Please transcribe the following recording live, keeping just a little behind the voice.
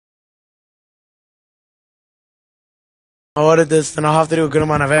I'll edit this, then I'll have to do a good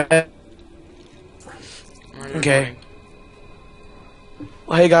amount of edit. Okay.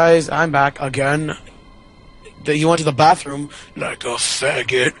 Well, hey guys, I'm back again. You went to the bathroom like a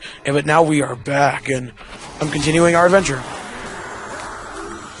faggot, but now we are back, and I'm continuing our adventure.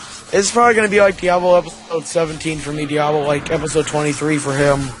 It's probably going to be like Diablo episode 17 for me, Diablo like episode 23 for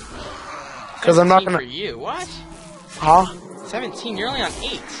him. Because I'm not going to... for you, what? Huh? 17, you're only on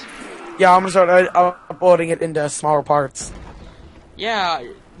 8. Yeah, I'm going to start uploading it into smaller parts. Yeah,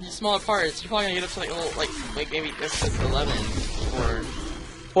 smaller parts. You're probably going to get up to like, little, like maybe episode 11 or...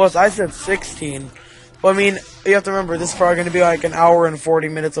 Plus, I said 16. Well, I mean, you have to remember, this is probably going to be like an hour and 40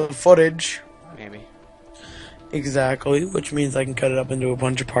 minutes of footage. Maybe. Exactly, which means I can cut it up into a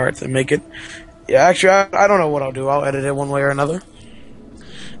bunch of parts and make it... Yeah, actually, I don't know what I'll do. I'll edit it one way or another.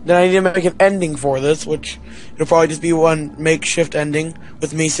 Then I need to make an ending for this, which it'll probably just be one makeshift ending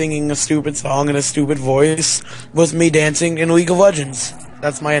with me singing a stupid song in a stupid voice with me dancing in League of Legends.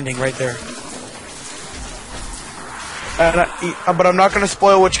 That's my ending right there. And but I'm not going to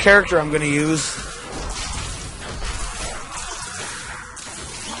spoil which character I'm going to use.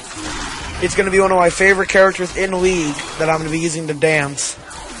 It's going to be one of my favorite characters in League that I'm going to be using to dance.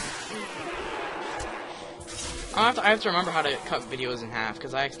 I have to remember how to cut videos in half,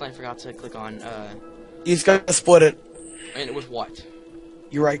 because I accidentally forgot to click on, You just got to split it. And with what?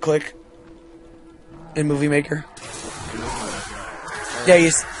 You right-click in Movie Maker. Yeah,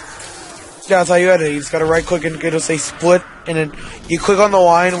 that's how you edit it. You just got to right-click and it'll say split, and then you click on the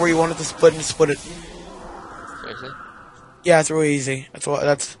line where you want it to split and split it. Seriously? Yeah, it's really easy.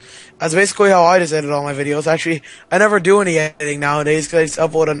 That's basically how I just edit all my videos. Actually, I never do any editing nowadays because I just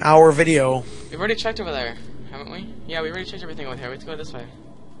upload an hour video. We've already checked over there, haven't we? Yeah, we already checked everything over here. We have to go this way.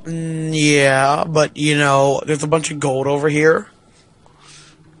 Yeah, but you know, there's a bunch of gold over here.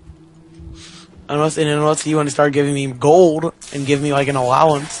 Unless you want to start giving me gold and give me like an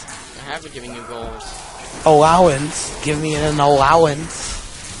allowance. I have been giving you gold. Allowance? Give me an allowance.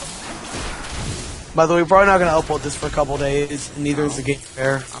 By the way, we're probably not going to upload this for a couple days, and neither is the game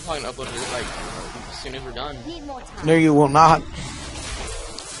fair. I'm probably going to upload it like as soon as we're done. No, you will not.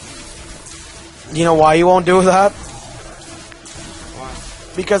 You know why you won't do that? Why?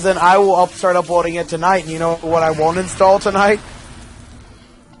 Because then I will start uploading it tonight, and you know what I won't install tonight?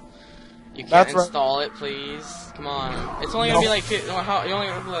 You can't install it, please. Come on. It's only going to be like... You're only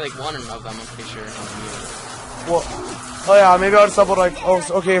going to upload like one of them, I'm pretty sure. Well, oh yeah, maybe I'll just upload like... Oh,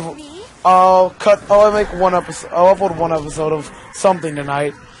 okay, I'll make one episode. I'll upload one episode of something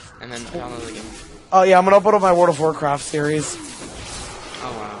tonight. And then download the game. Oh yeah, I'm gonna upload my World of Warcraft series.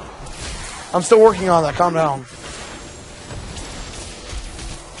 Oh wow. I'm still working on that. Calm down.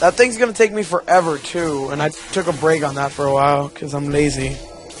 That thing's gonna take me forever too, and I took a break on that for a while because I'm lazy.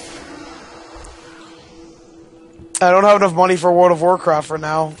 I don't have enough money for World of Warcraft for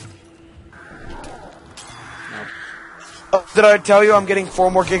now. Did I tell you I'm getting 4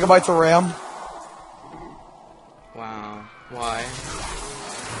 more gigabytes of RAM? Wow. Why?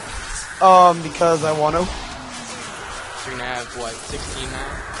 Because I want to. So you're gonna have, what, 16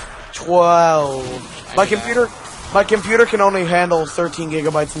 now? 12. My computer can only handle 13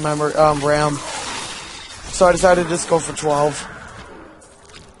 gigabytes of memory, RAM. So I decided to just go for 12.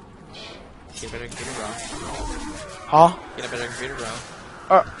 Get a better computer, bro. Huh? Get a better computer,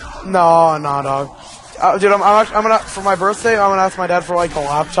 bro. No, dog. Dude, I'm gonna, for my birthday, I'm gonna ask my dad for, like, a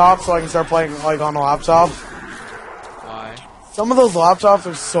laptop so I can start playing, like, on a laptop. Why? Some of those laptops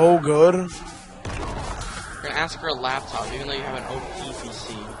are so good. You're gonna ask for a laptop even though you have an OP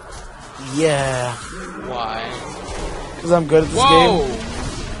PC. Yeah. Why? Because I'm good at this game.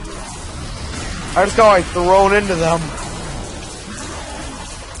 I just got, like, thrown into them.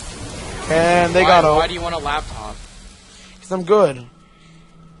 And they got Why do you want a laptop? Because I'm good. Why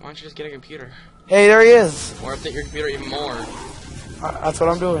don't you just get a computer? Hey, there he is. Or update your computer even more. That's what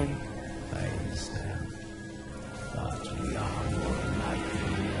I'm doing.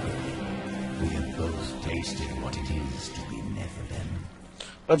 We have both tasted what it is to be Nephilim.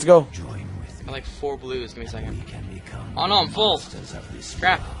 Let's go. Join with I have like 4 blues. Give me a second. we can become Oh no, I'm full.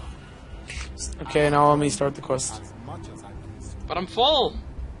 Crap. Okay, now let me start the quest. But I'm full.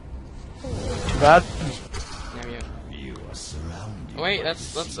 Too bad. You are surrounded. Wait,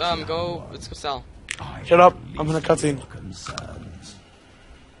 let's go sell. Shut up. I'm in a cutscene. Concerns.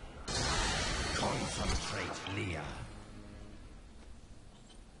 Concentrate, Leah.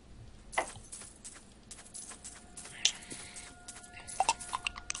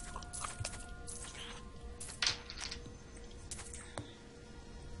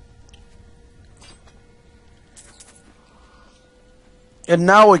 And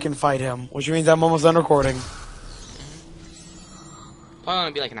now we can fight him, which means I'm almost done recording. Probably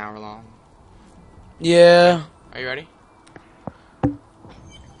gonna be like an hour long. Yeah. Are you ready?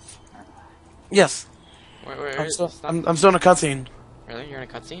 Yes. Where I'm still, stop. I'm still in a cutscene. Really? You're in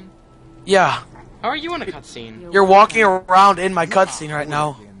a cutscene? Yeah. How are you in a cutscene? You're walking around in my cutscene right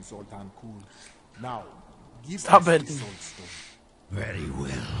now. Now, give Stop us it. the Soul Stone. Very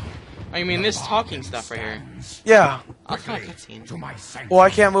well. I mean, this talking stuff right here. Yeah. That's not a cutscene. To my sanctuary. Well, I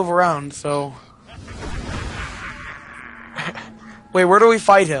can't move around, so. Wait, where do we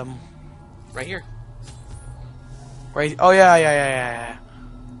fight him? Right here. Right. Oh yeah.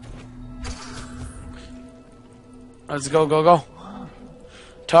 Let's go.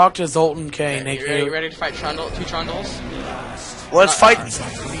 Talk to Zoltan Kane. Okay, you ready to fight Trundle? 2 Trundles? Let's fight.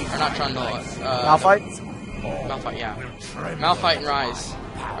 Or not Trundle. Malphite. Malphite, yeah. Malphite and Rise.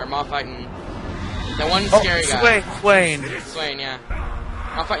 Or Malphite and... That one scary guy. Swain. Swain, yeah.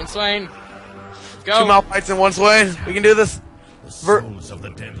 Malphite and Swain. 2 Go! Malphites and 1 Swain. We can do this. The souls of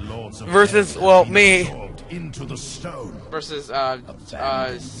the dead lords of Versus, hell well, have been me. absorbed into the stone. Versus,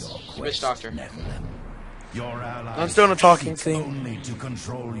 Witch Doctor. Your allies I'm still in a talking seek scene. only to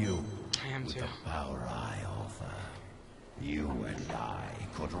control you. I am too. Power I offer. You and I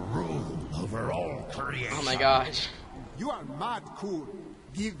could rule over all creation. Oh my god. You are mad cool.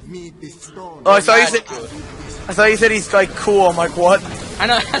 Give me the stone. Oh, I thought you Mad said. I thought you said he's like cool. I'm like, what? I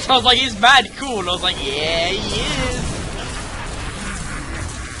know, that's why I was like, he's mad cool. I was like, yeah, he is.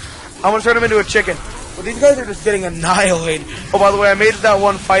 I'm gonna turn him into a chicken. But these guys are just getting annihilated. Oh, by the way, I made that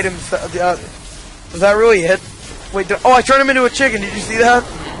one fight him. Was that really it? Wait, oh, I turned him into a chicken. Did you see that?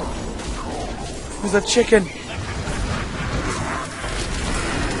 He's a chicken.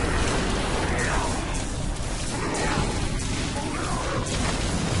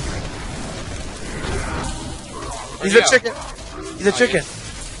 He's a chicken. He's a chicken.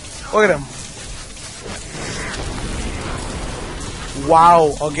 Look at him.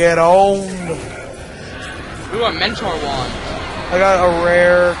 Wow, I'll get owned. Ooh, a mentor wand. I got a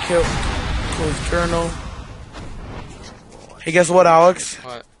rare kill. Close journal. Hey, guess what, Alex?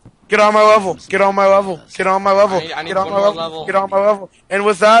 What? Get on my level. Get on my level. Get on my level. I need Get on one my more level. level. Get on my level. And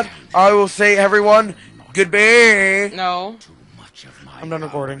with that, I will say, everyone, goodbye. No. Much of my I'm done power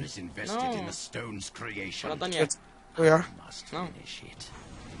recording. is invested No. in the stone's creation. We're not done yet. It's, we are. Must No. finish it.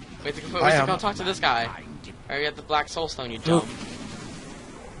 Wait to I am. go talk to this guy. Or you got the Black Soul Stone, you dumb.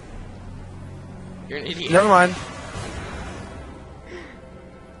 You're an idiot. Never mind.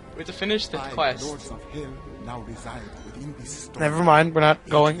 We have to finish the Five quest. lords of hell now reside within this stone. Never mind. We're not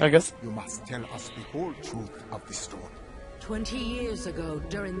going, I guess. You must tell us the whole truth of the stone. 20 years ago,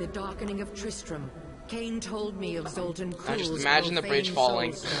 during the darkening of Tristram, Cain told me of Zoltan Now just Kuhl's imagine the bridge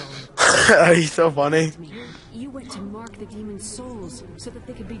profane falling. soul stone. He's so funny. You went to mark the demon's souls so that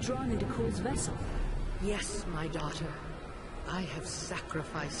they could be drawn into Cole's vessel. Yes, my daughter. I have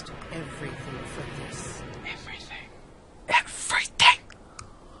sacrificed everything for this. Everything. Everything.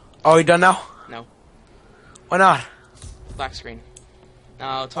 Oh, you done now? No. Why not? Black screen.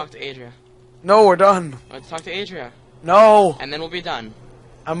 Now talk to Adria. No, we're done. Let's talk to Adria. No. And then we'll be done.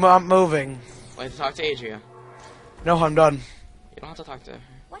 I'm moving. Let's talk to Adria. No, I'm done. You don't have to talk to her.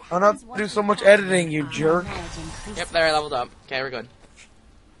 I'm not do so much editing, you jerk. Yep, there, I leveled up. Okay, we're good.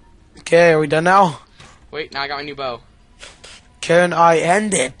 Okay, are we done now? Wait, now I got my new bow. Can I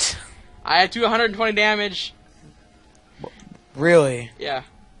end it? I had 220 damage. Really? Yeah,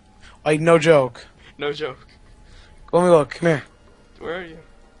 Like, no joke. no joke. Let me look. Come here. Where are you?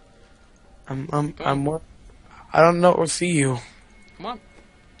 I'm more. I don't know. We'll see you. Come on.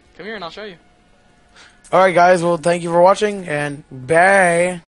 Come here and I'll show you. Alright, guys. Well, thank you for watching, and bye.